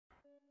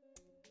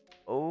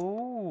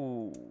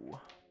Oh,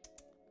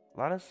 a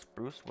lot of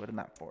spruce wood in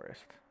that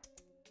forest.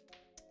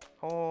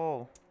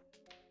 Coal.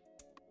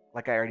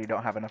 Like I already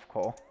don't have enough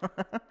coal.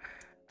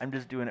 I'm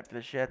just doing it for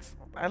the shits.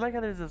 I like how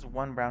there's this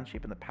one brown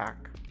sheep in the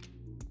pack.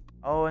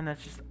 Oh, and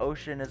it's just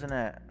ocean, isn't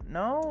it?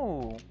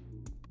 No.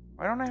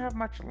 Why don't I have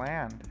much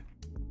land?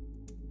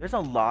 There's a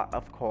lot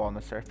of coal on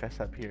the surface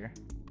up here.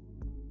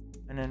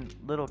 And in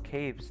little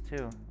caves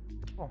too.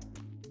 Cool.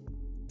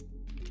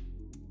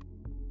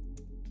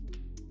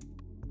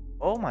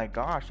 Oh my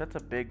gosh, that's a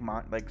big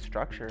like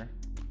structure.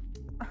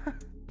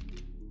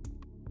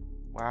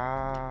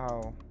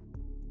 Wow.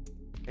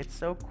 It's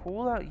so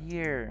cool out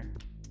here.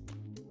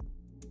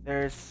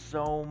 There's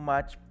so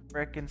much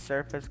frickin'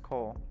 surface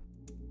coal.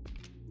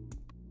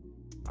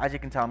 As you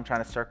can tell, I'm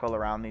trying to circle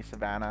around the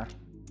savannah.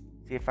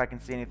 See if I can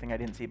see anything I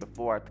didn't see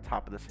before at the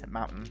top of this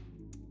mountain.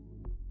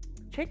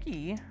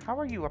 Chicky, how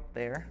are you up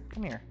there?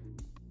 Come here.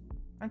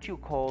 Aren't you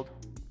cold?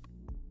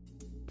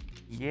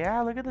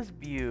 Yeah, look at this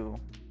view.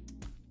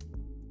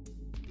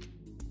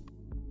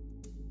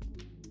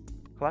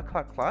 Cluck,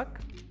 cluck, cluck.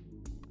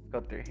 Let's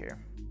go through here.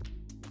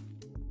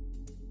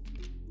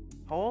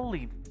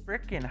 Holy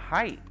frickin'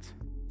 height.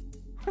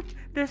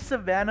 There's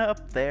savannah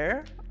up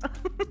there?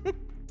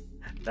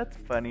 That's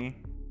funny.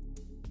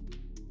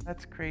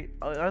 That's great.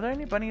 Are there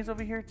any bunnies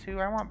over here too?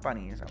 I want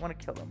bunnies. I want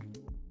to kill them.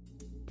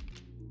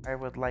 I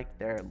would like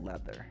their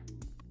leather.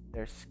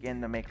 Their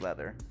skin to make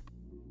leather.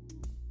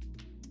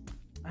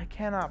 I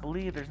cannot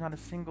believe there's not a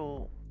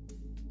single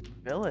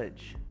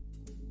village.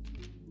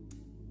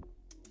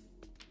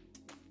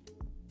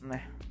 Meh.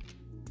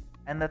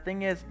 And the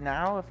thing is,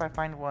 now if I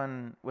find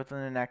one within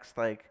the next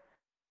like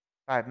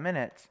 5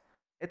 minutes,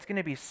 it's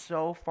gonna be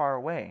so far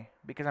away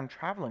because I'm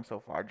traveling so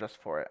far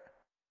just for it.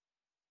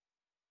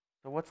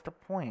 So what's the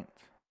point?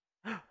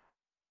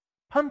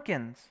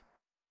 Pumpkins!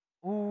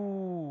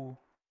 Ooh.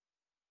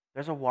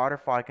 There's a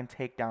waterfall I can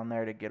take down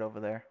there to get over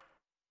there.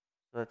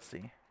 Let's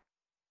see.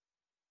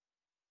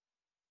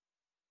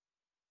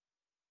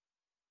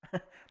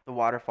 The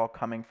waterfall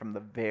coming from the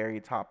very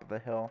top of the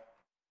hill.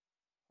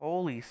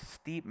 Holy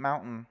steep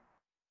mountain.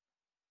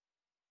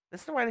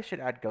 This is why they should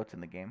add goats in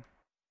the game.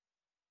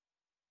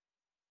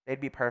 They'd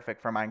be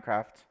perfect for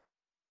Minecraft.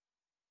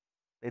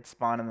 They'd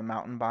spawn in the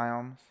mountain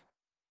biomes.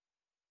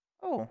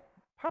 Oh,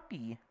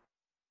 puppy.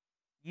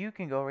 You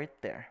can go right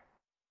there.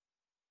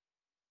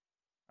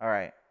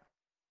 Alright.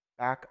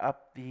 Back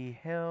up the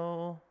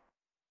hill.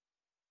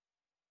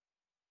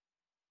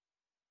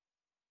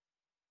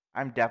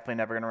 I'm definitely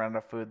never going to run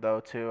out of food, though,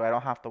 too. I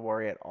don't have to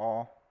worry at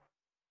all.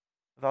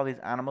 With all these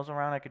animals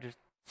around, I could just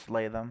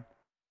slay them.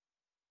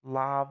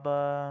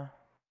 Lava.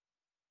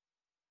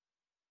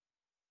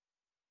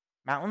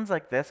 Mountains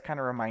like this kind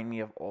of remind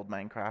me of old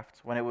Minecraft.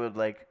 When it would,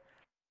 like,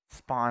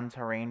 spawn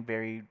terrain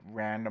very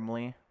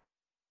randomly.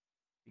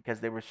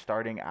 Because they were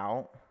starting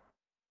out.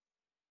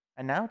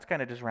 And now it's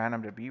kind of just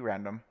random to be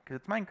random. Because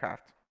it's Minecraft.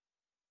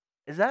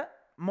 Is that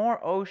more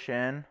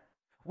ocean?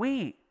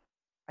 Wait.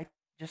 I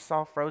just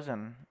saw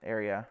frozen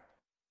area.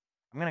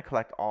 I'm going to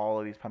collect all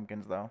of these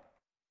pumpkins, though.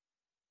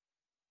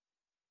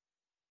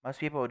 Most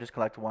people would just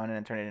collect one and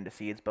then turn it into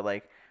seeds, but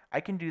like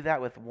I can do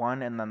that with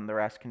one, and then the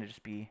rest can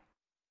just be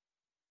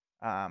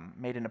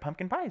made into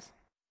pumpkin pies.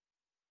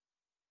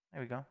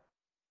 There we go.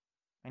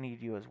 I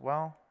need you as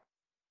well.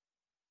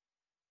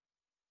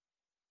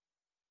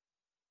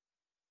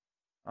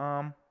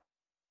 Um.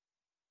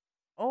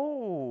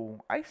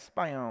 Oh, ice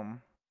biome.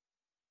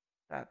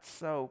 That's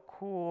so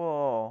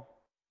cool.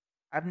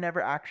 I've never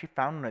actually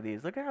found one of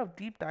these. Look at how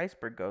deep the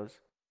iceberg goes.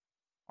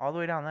 All the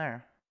way down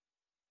there.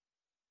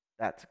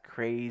 That's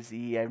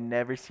crazy. I've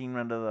never seen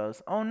one of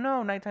those. Oh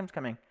no, nighttime's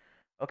coming.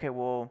 Okay,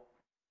 well,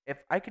 if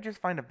I could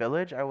just find a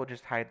village, I will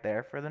just hide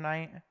there for the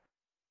night.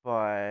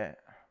 But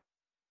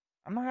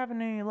I'm not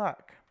having any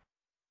luck.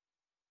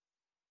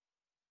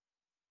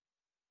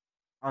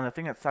 And the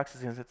thing that sucks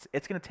is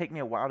it's gonna take me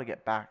a while to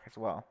get back as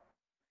well.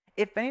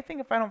 If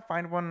anything, if I don't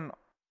find one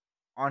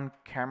on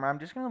camera, I'm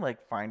just gonna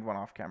like find one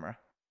off camera.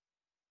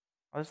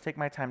 I'll just take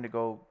my time to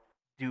go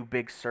do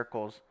big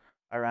circles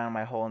around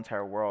my whole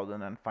entire world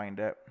and then find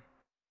it.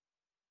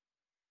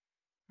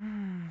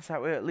 So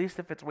that way, at least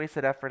if it's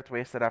wasted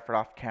effort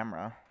off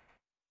camera.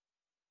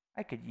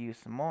 I could use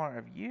some more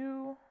of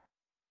you.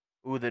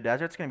 Ooh, the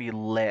desert's gonna be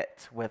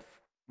lit with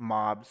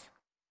mobs.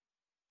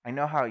 I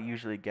know how it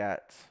usually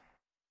gets.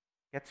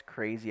 It gets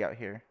crazy out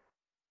here.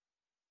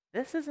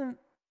 This isn't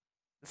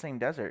the same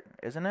desert,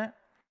 isn't it?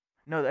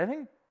 No, I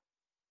think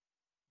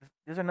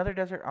there's another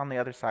desert on the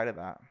other side of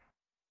that.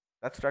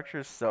 That structure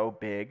is so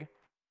big.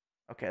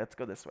 Okay, let's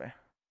go this way. Is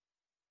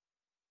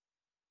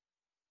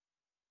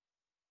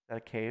that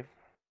a cave?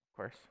 Of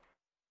course.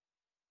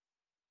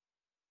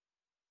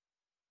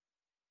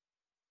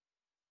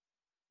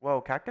 Whoa,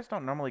 cactus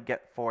don't normally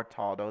get 4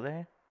 tall, do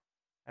they?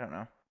 I don't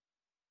know.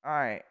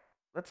 Alright,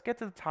 let's get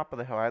to the top of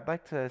the hill. I'd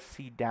like to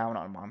see down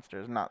on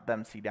monsters, not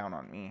them see down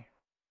on me.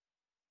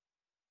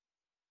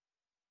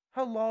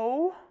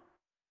 Hello?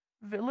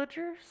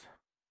 Villagers?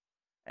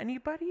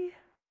 Anybody?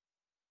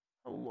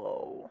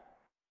 Hello?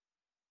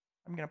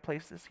 I'm gonna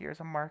place this here as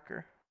a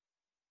marker.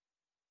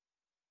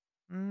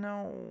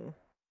 No.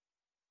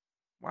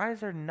 Why is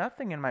there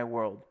nothing in my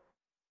world?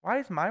 Why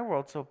is my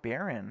world so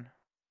barren?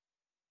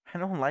 I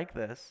don't like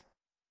this.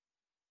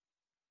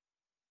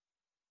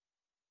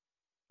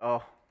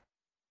 Oh,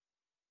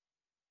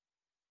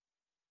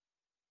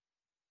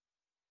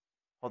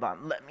 hold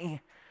on. Let me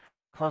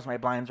close my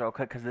blinds real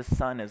quick because this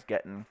sun is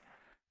getting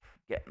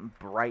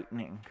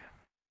brightening,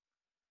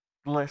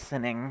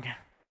 glistening.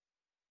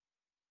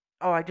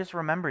 Oh, I just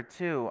remembered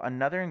too.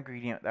 Another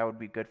ingredient that would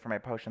be good for my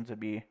potions would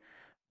be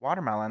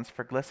watermelons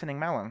for glistening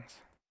melons.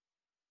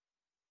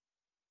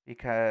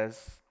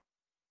 Because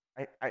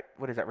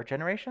what is that?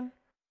 Regeneration?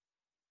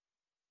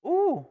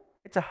 Ooh,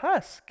 it's a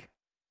husk.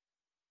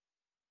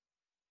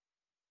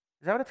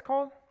 Is that what it's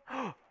called?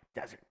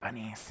 Desert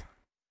bunnies.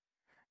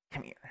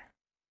 Come here.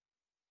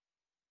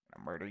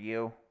 I'm gonna murder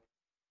you.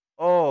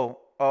 Oh,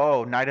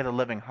 Night of the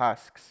Living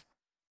Husks.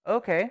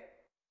 Okay.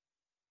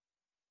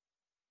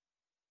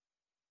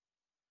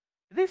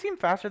 Do they seem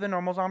faster than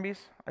normal zombies?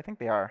 I think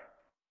they are.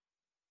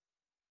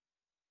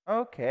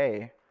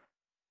 Okay.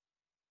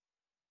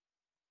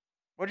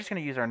 We're just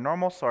gonna use our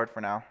normal sword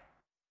for now.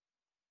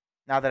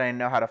 Now that I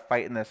know how to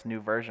fight in this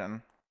new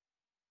version.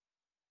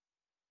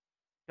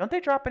 Don't they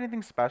drop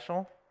anything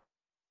special?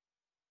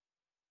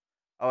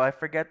 Oh, I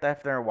forget that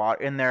if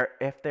they're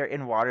if they're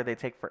in water, they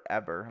take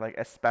forever, like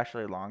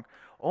especially long.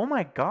 Oh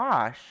my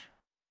gosh.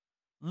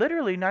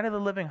 Literally Night of the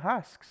Living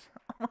Husks.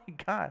 Oh my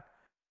god.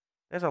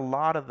 There's a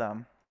lot of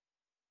them.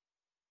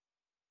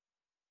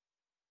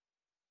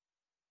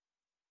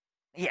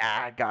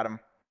 Yeah, I got him.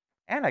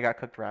 And I got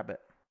cooked rabbit.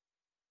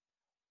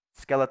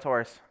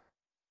 Skeletors.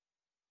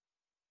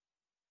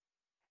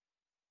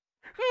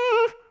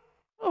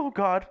 Oh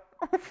god.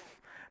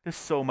 There's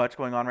so much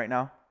going on right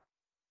now.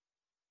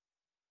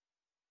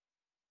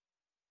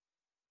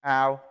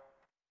 Ow.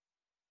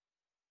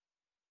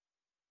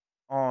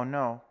 Oh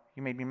no.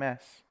 You made me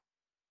miss.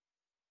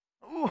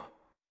 Ooh.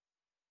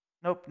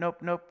 Nope, nope,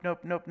 nope, nope,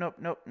 nope, nope,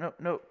 nope, nope,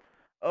 nope.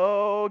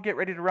 Oh, get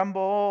ready to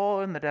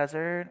rumble in the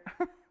desert.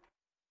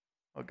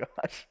 Oh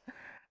gosh.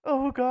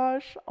 Oh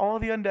gosh. All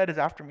the undead is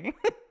after me.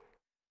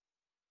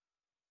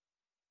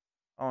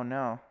 Oh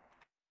no.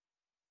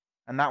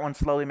 And that one's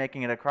slowly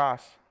making it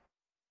across.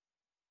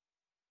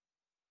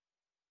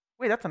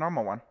 Wait, that's a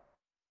normal one.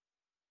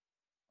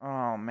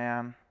 Oh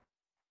man.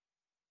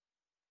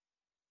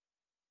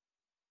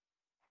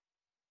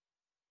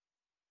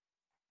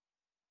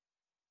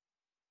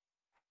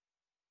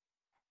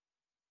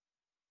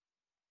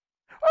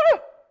 Ah!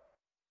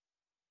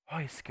 Oh,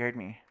 he scared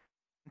me.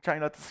 I'm trying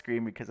not to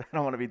scream because I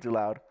don't want to be too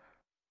loud.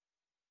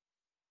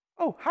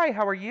 Oh, hi,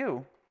 how are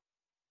you?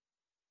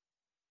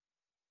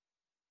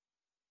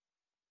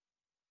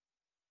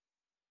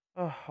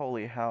 Oh,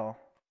 holy hell.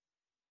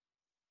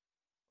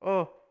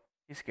 Oh,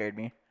 he scared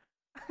me.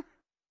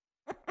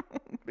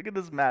 Look at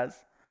this mess.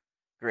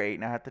 Great,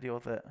 now I have to deal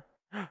with it.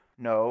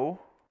 No.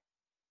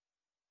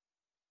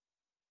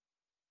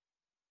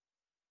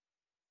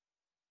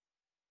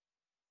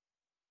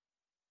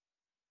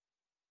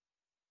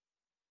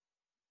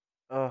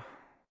 Ugh.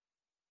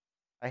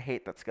 I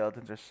hate that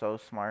skeletons are so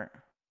smart.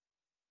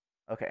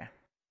 Okay.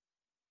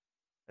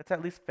 Let's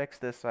at least fix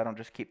this so I don't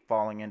just keep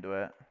falling into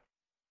it.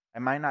 I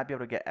might not be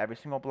able to get every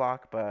single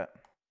block, but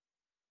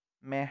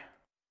meh.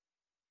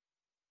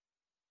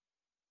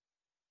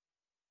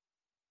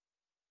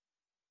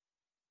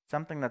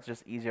 Something that's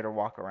just easier to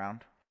walk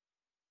around.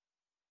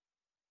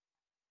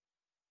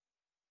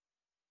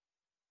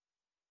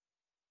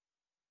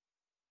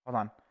 Hold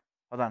on.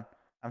 Hold on.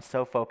 I'm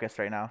so focused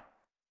right now.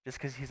 Just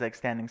because he's like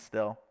standing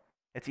still.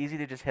 It's easy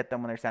to just hit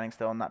them when they're standing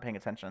still and not paying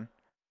attention.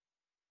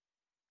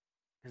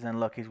 Because then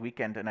look, he's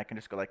weakened and I can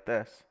just go like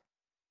this.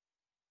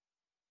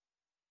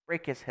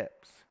 Break his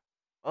hips.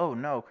 Oh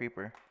no,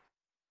 creeper.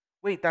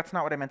 Wait, that's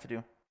not what I meant to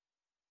do.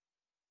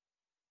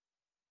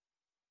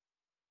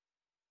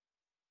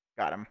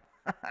 Got him.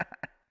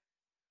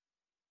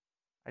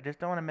 I just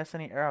don't want to miss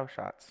any arrow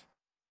shots.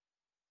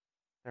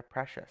 They're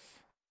precious.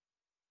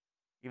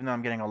 Even though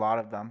I'm getting a lot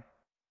of them.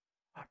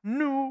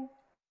 No!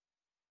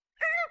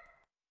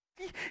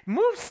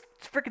 Move,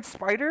 freaking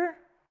spider!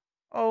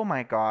 Oh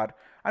my god.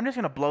 I'm just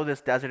gonna blow this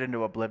desert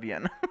into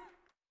oblivion.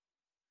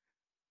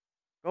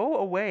 Go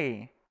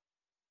away.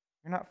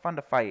 You're not fun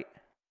to fight.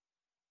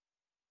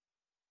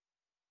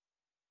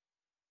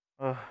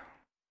 Ugh.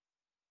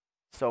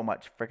 So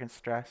much freaking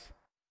stress.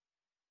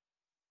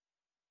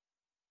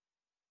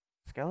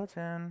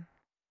 Skeleton.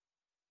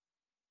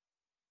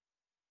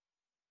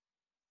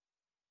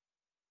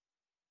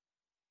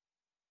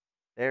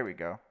 There we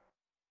go.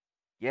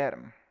 Get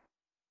him.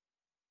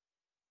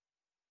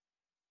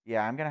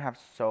 Yeah, I'm gonna have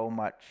so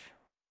much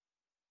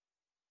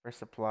for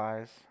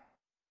supplies.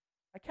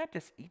 I can't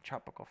just eat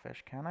tropical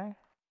fish, can I?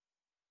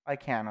 I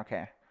can,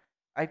 okay.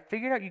 I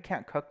figured out you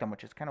can't cook them,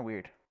 which is kind of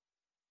weird.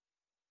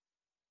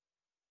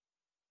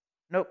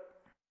 Nope.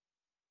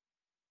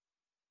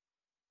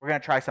 We're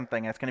gonna try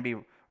something, and it's gonna be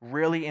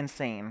really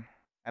insane.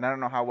 And I don't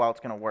know how well it's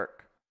gonna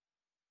work.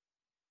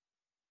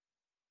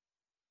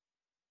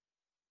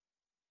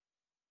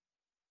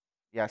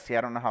 Yeah, see,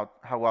 I don't know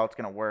how well it's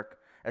gonna work,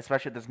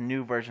 especially this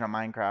new version of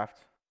Minecraft.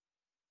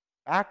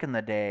 Back in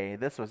the day,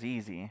 this was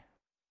easy.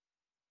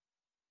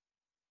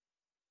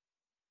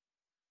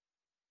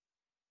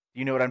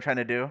 You know what I'm trying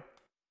to do?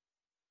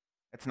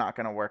 It's not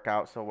gonna work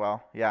out so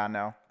well. Yeah,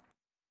 no.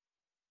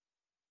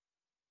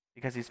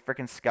 Because these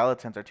freaking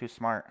skeletons are too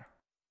smart.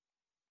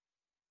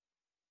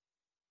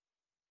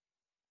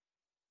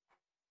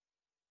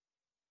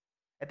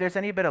 If there's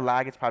any bit of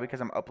lag, it's probably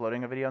because I'm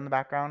uploading a video in the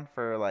background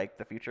for like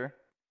the future.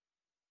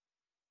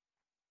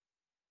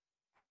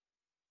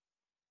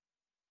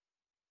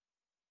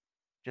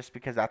 Just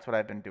because that's what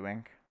I've been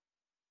doing.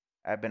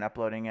 I've been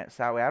uploading it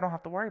so that way I don't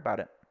have to worry about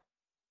it.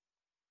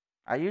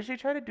 I usually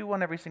try to do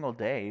one every single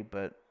day,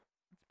 but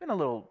it's been a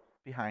little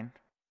behind.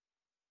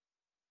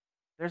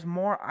 There's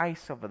more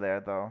ice over there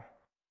though.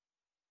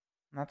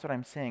 And that's what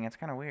I'm seeing. It's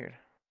kind of weird.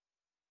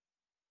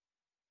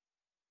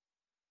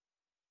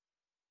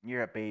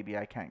 You're a baby.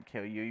 I can't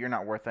kill you. You're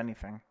not worth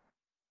anything.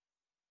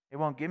 It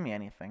won't give me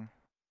anything.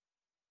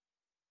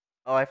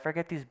 Oh, I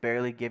forget these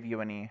barely give you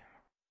any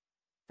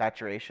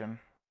saturation.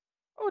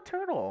 Oh,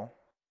 turtle.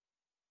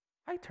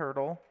 Hi,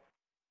 turtle.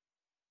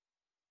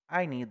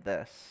 I need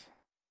this.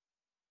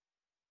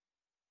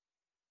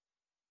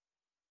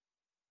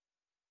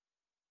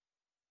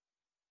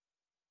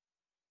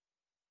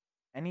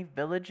 Any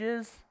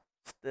villages?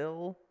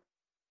 Still?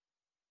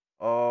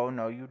 Oh,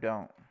 no, you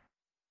don't.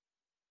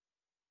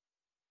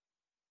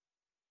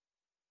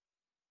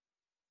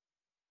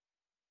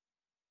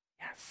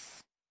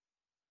 Yes.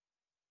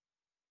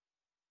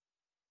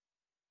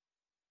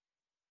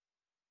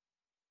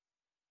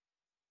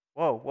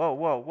 Whoa, whoa,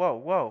 whoa, whoa,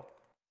 whoa.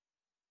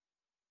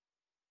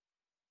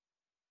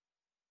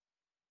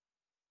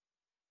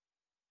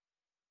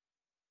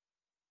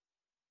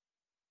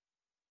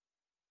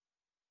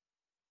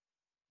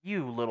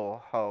 You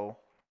little hoe.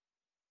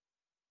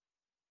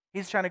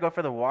 He's trying to go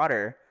for the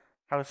water.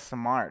 How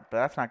smart, but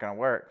that's not going to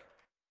work.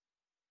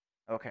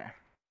 Okay.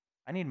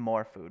 I need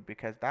more food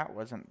because that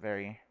wasn't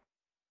very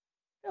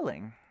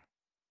filling.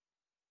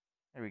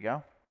 There we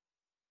go.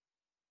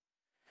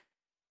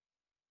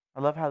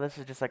 I love how this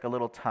is just like a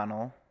little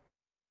tunnel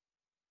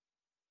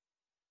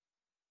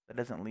that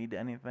doesn't lead to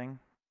anything.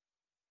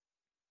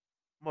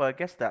 Well, I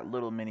guess that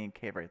little mini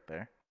cave right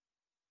there.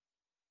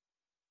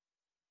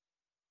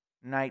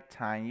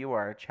 Nighttime, you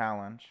are a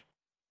challenge.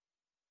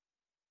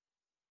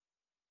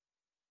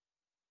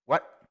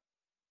 What?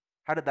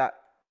 How did that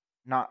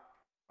not...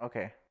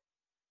 Okay.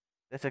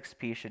 This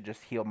XP should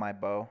just heal my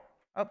bow.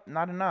 Oh,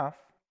 not enough.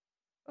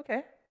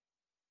 Okay.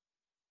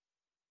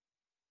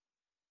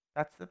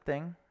 That's the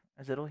thing,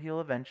 is it'll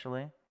heal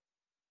eventually.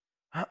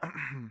 um,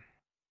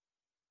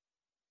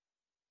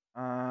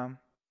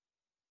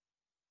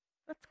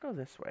 let's go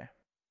this way.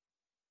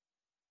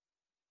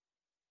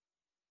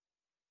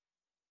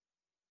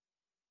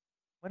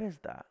 What is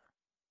that?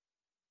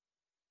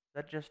 Is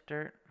that just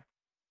dirt?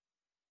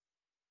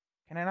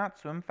 Can I not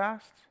swim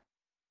fast?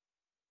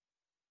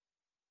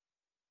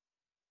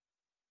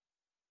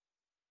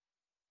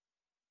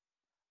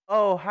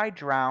 Oh, hi,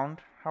 drowned.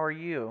 How are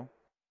you?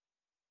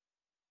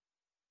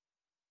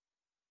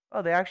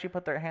 Oh, they actually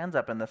put their hands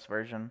up in this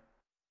version.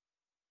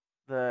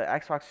 The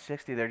Xbox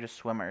 360, they're just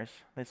swimmers.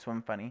 They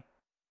swim funny.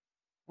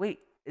 Wait,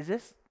 is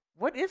this...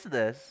 What is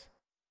this?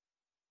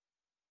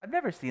 I've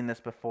never seen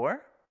this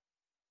before.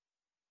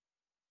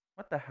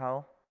 What the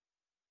hell?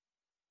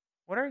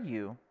 What are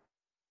you?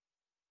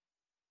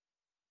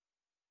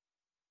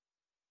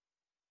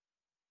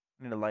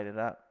 I need to light it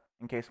up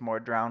in case more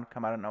drowned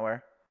come out of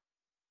nowhere.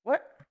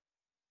 What?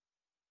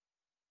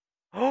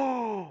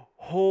 Oh,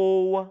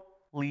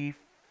 holy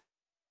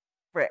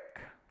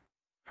frick.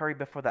 Hurry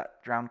before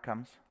that drown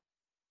comes.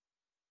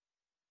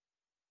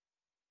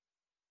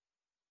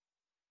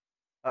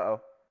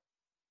 Uh-oh.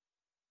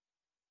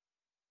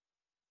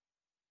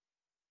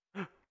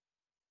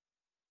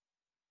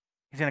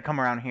 He's gonna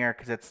come around here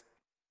because it's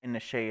in the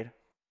shade.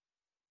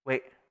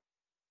 Wait.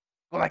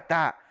 Go like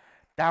that.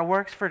 That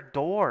works for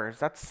doors.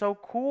 That's so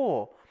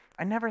cool.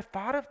 I never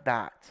thought of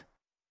that.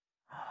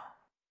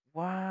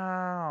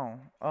 Wow.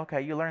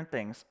 Okay, you learn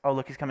things. Oh,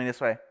 look, he's coming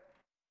this way.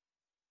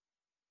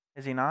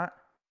 Is he not?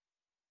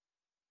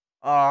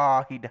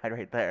 Oh, he died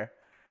right there.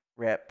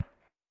 Rip.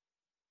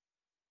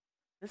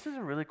 This is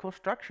a really cool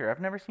structure.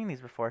 I've never seen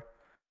these before.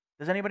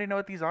 Does anybody know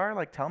what these are?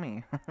 Like, tell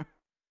me.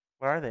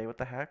 What are they? What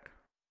the heck?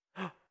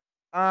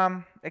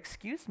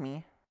 Excuse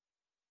me.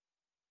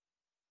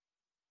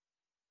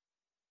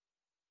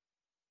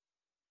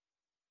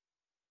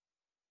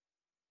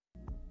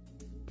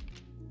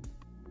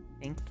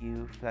 Thank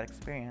you for that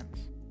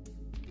experience.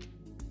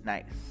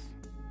 Nice.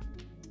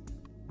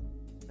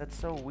 That's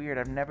so weird.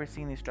 I've never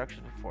seen these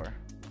structures before.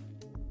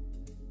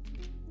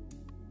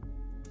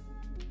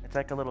 It's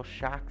like a little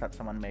shack that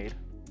someone made.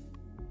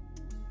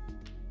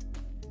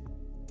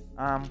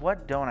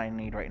 What don't I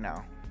need right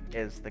now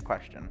is the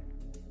question.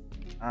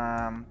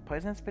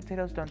 Poisonous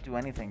potatoes don't do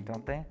anything,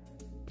 don't they?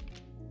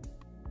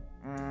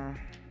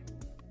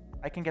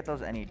 I can get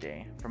those any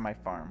day from my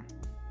farm.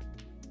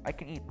 I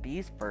can eat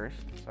these first,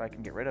 so I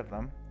can get rid of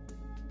them.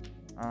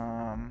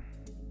 Um.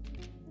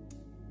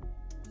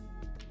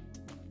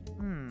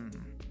 Hmm.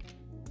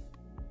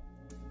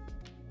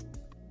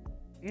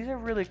 These are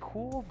really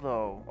cool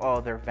though.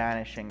 Oh, they're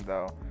vanishing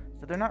though.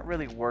 So they're not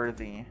really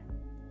worthy.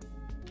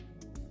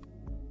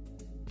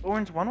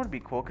 Orange 1 would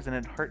be cool because then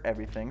it'd hurt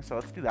everything. So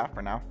let's do that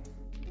for now.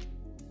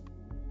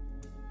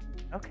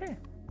 Okay.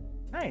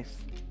 Nice.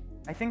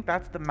 I think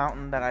that's the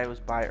mountain that I was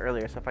by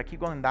earlier. So if I keep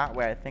going that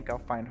way, I think I'll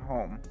find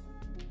home.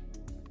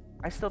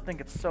 I still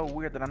think it's so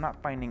weird that I'm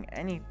not finding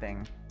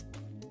anything.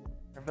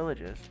 Or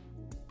villages.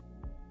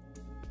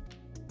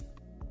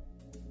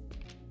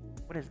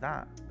 What is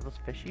that? Are those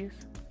fishies?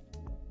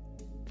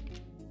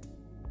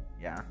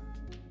 Yeah.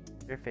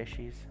 They're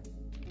fishies.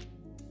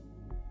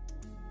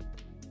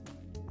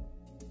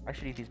 I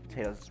should eat these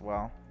potatoes as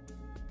well.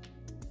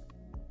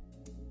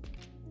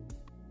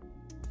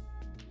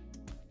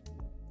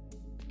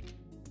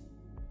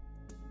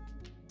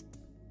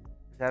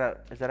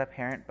 Is that a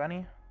parent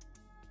bunny?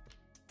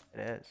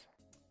 It is.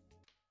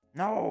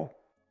 No!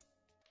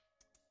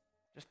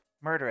 Just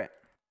murder it.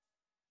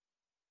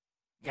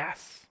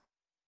 Yes!